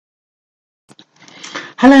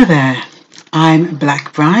Hello there, I'm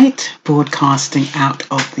Blackbright, broadcasting out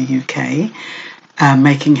of the UK,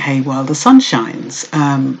 making hay while the sun shines.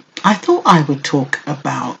 I thought I would talk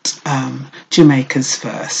about Jamaica's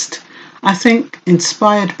first. I think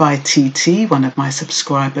inspired by TT, one of my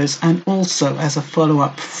subscribers, and also as a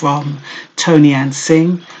follow-up from Toni Ann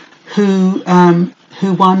Singh, who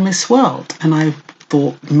won Miss World. And I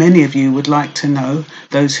thought many of you would like to know,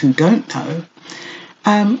 those who don't know,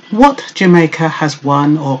 what Jamaica has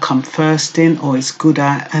won or come first in or is good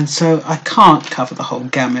at, and so I can't cover the whole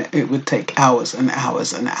gamut. It would take hours and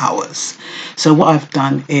hours and hours. So what I've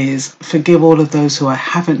done is, forgive all of those who I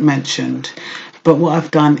haven't mentioned, but what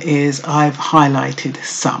I've done is I've highlighted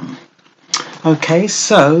some. Okay,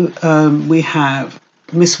 so we have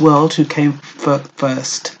Miss World, who came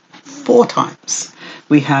first 4 times.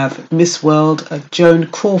 We have Miss World Joan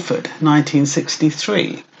Crawford,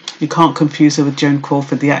 1963. You can't confuse her with Joan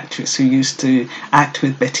Crawford, the actress who used to act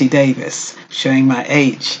with Betty Davis, showing my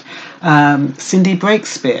age. Cindy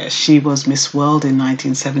Breakspear, she was Miss World in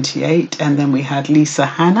 1978. And then we had Lisa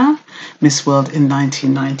Hanna, Miss World in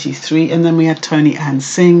 1993. And then we had Toni Ann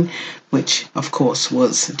Singh, which of course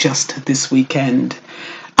was just this weekend.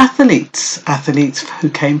 Athletes who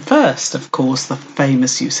came first, of course, the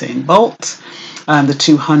famous Usain Bolt, the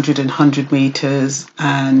 200 and 100 meters,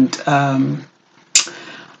 and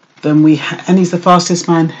then and he's the fastest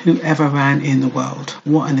man who ever ran in the world.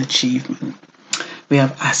 What an achievement. We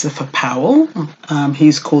have Asaph Powell.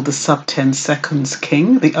 He's called the sub 10 seconds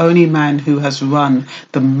king, the only man who has run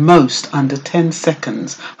the most under 10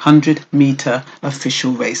 seconds 100-meter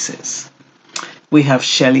official races. We have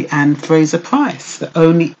Shelley Ann Fraser-Pryce, the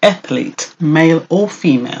only athlete, male or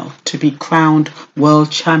female, to be crowned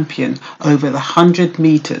world champion over the 100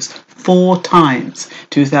 meters 4 times,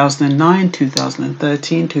 2009,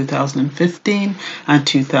 2013, 2015 and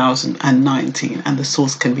 2019, and the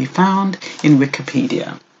source can be found in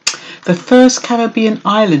Wikipedia. The first Caribbean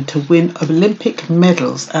island to win Olympic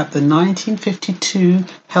medals at the 1952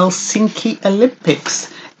 Helsinki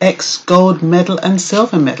Olympics, gold medal and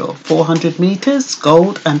silver medal, 400 meters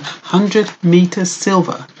gold and 100 meters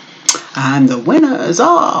silver. And the winners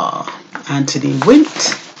are Anthony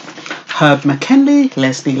Wint, Herb McKinley,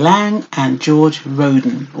 Leslie Lang and George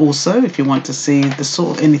Roden. Also, if you want to see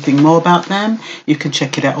anything more about them, you can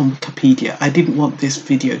check it out on Wikipedia. I didn't want this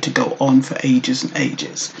video to go on for ages and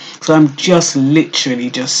ages, so I'm just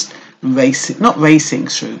literally not racing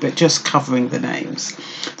through, but just covering the names.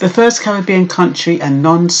 The first Caribbean country and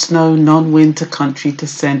non-snow, non-winter country to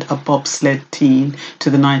send a bobsled team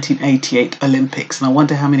to the 1988 Olympics. And I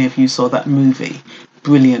wonder how many of you saw that movie.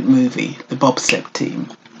 Brilliant movie, The Bobsled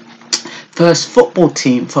Team. First football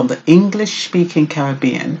team from the English-speaking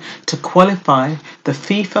Caribbean to qualify the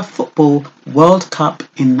FIFA Football World Cup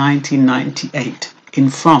in 1998 in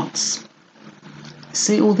France.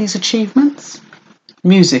 See all these achievements?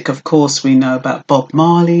 Music, of course, we know about Bob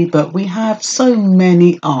Marley, but we have so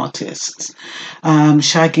many artists.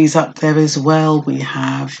 Shaggy's up there as well. We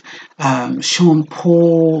have Sean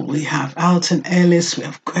Paul, we have Alton Ellis, we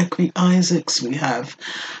have Gregory Isaacs, we have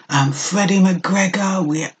Freddie McGregor.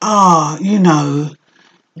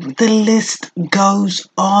 The list goes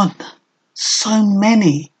on. So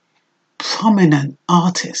many prominent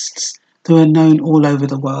artists who are known all over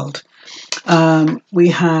the world. We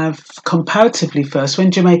have comparatively first,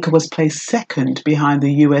 when Jamaica was placed second behind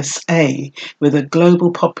the USA with a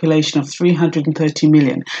global population of 330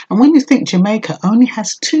 million. And when you think Jamaica only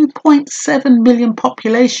has 2.7 million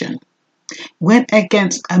population, went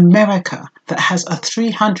against America that has a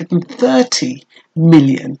 330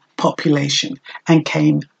 million population and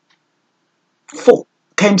came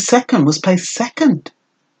second, was placed second.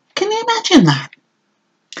 Can you imagine that?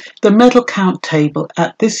 The medal count table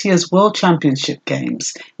at this year's World Championship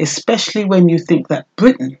Games, especially when you think that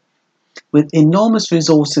Britain, with enormous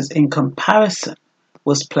resources in comparison,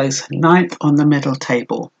 was placed 9th on the medal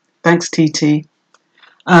table. Thanks, TT.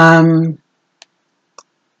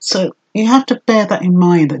 So you have to bear that in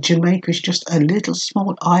mind, that Jamaica is just a little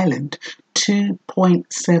small island,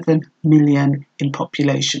 2.7 million in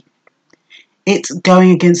population. It's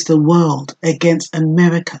going against the world, against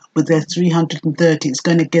America with their 330. It's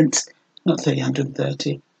going against, not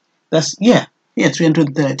 330,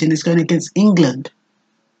 330, and it's going against England.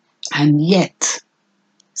 And yet,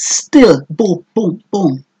 still, boom, boom,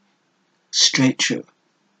 boom, straight through.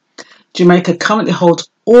 Jamaica currently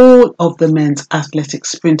holds all of the men's athletic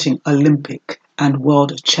sprinting Olympic and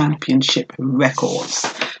World Championship records.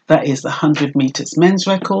 That is the 100 meters men's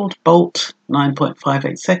record, Bolt,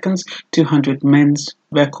 9.58 seconds. 200 men's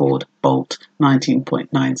record, Bolt,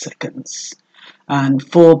 19.9 seconds. And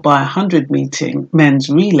 4x100 meeting men's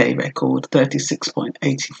relay record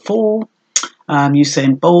 36.84.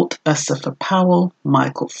 Usain Bolt, Usain Powell,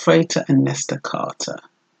 Michael Frater, and Nesta Carter.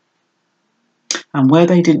 And where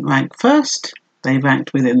they didn't rank first, they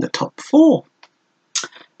ranked within the top 4.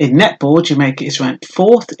 In netball, Jamaica is ranked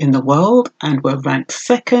 4th in the world and were ranked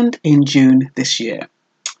 2nd in June this year.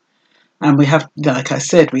 And we have, like I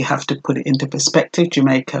said, we have to put it into perspective.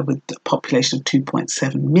 Jamaica, with a population of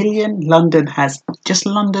 2.7 million, London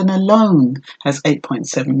alone has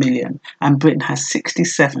 8.7 million, and Britain has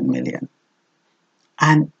 67 million.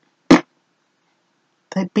 And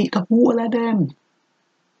they beat the wall of them.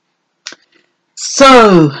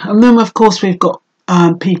 So, and then of course we've got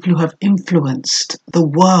people who have influenced the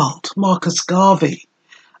world. Marcus Garvey,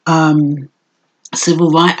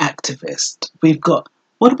 civil rights activist. We've got,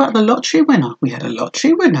 what about the lottery winner? We had a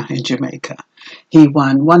lottery winner in Jamaica. He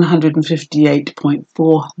won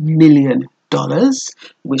 $158.4 million,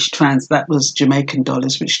 that was Jamaican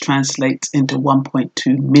dollars, which translates into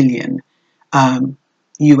 1.2 million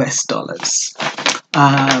US dollars.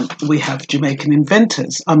 We have Jamaican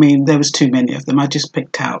inventors. I mean, there was too many of them. I just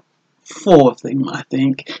picked out 4 of them, I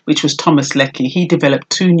think, which was Thomas Leckey. He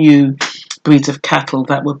developed 2 new breeds of cattle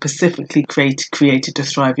that were specifically created to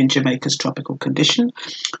thrive in Jamaica's tropical condition.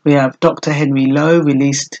 We have Dr. Henry Lowe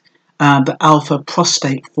released the Alpha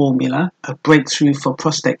Prostate Formula, a breakthrough for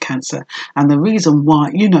prostate cancer. And the reason why,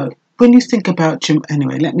 when you think about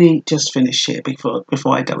anyway, let me just finish here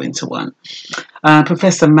before I go into one.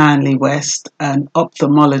 Professor Manley West, an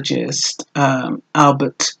ophthalmologist,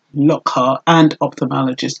 Albert Lockhart,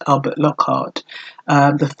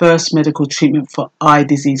 the first medical treatment for eye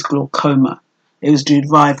disease glaucoma. It was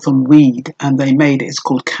derived from weed, and they made it. It's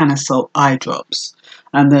called Canisol eye drops.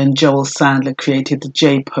 And then Joel Sandler created the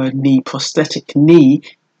J-Per knee prosthetic knee,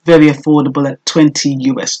 very affordable at $20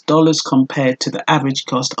 US compared to the average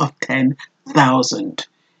cost of $10,000.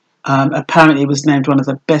 Apparently, it was named one of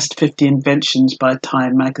the best 50 inventions by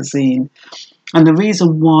Time magazine. And the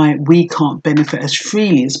reason why we can't benefit as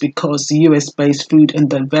freely is because the US-based Food and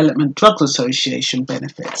Development Drugs Association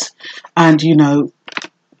benefits. And,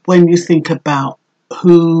 when you think about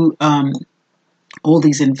who all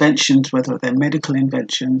these inventions, whether they're medical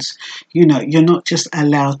inventions, you're not just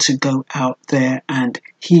allowed to go out there and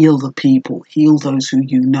heal the people, heal those who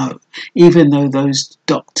even though those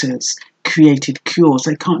doctors created cures.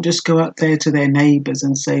 They can't just go out there to their neighbours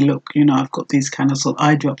and say, look, I've got these Canisol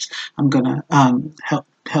eye drops, I'm going to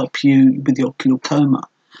help you with your glaucoma.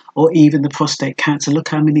 Or even the prostate cancer. Look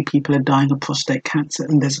how many people are dying of prostate cancer,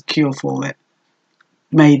 and there's a cure for it,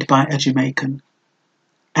 made by a Jamaican.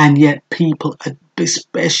 And yet people,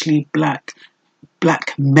 especially black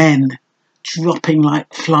men, dropping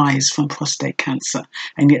like flies from prostate cancer.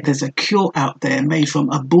 And yet there's a cure out there made from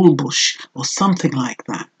a bullbush or something like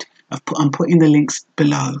that. I'm putting the links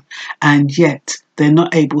below. And yet they're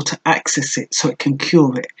not able to access it so it can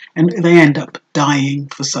cure it. And they end up dying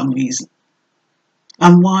for some reason.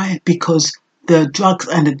 And why? Because the drugs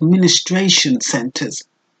and administration centres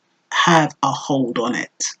have a hold on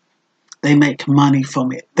it. They make money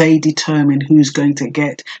from it. They determine who's going to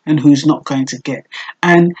get and who's not going to get.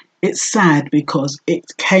 And it's sad because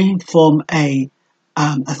it came from a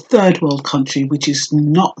third world country which is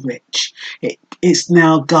not rich. It's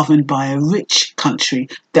now governed by a rich country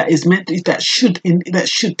that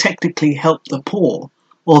should technically help the poor,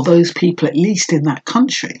 or those people at least in that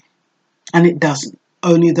country. And it doesn't.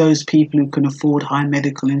 Only those people who can afford high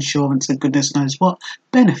medical insurance and goodness knows what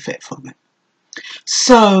benefit from it.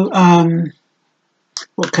 So,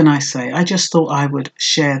 what can I say? I just thought I would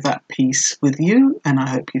share that piece with you, and I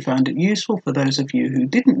hope you found it useful for those of you who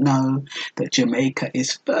didn't know that Jamaica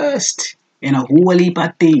is first in a whole heap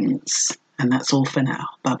of things. And that's all for now.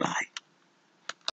 Bye-bye.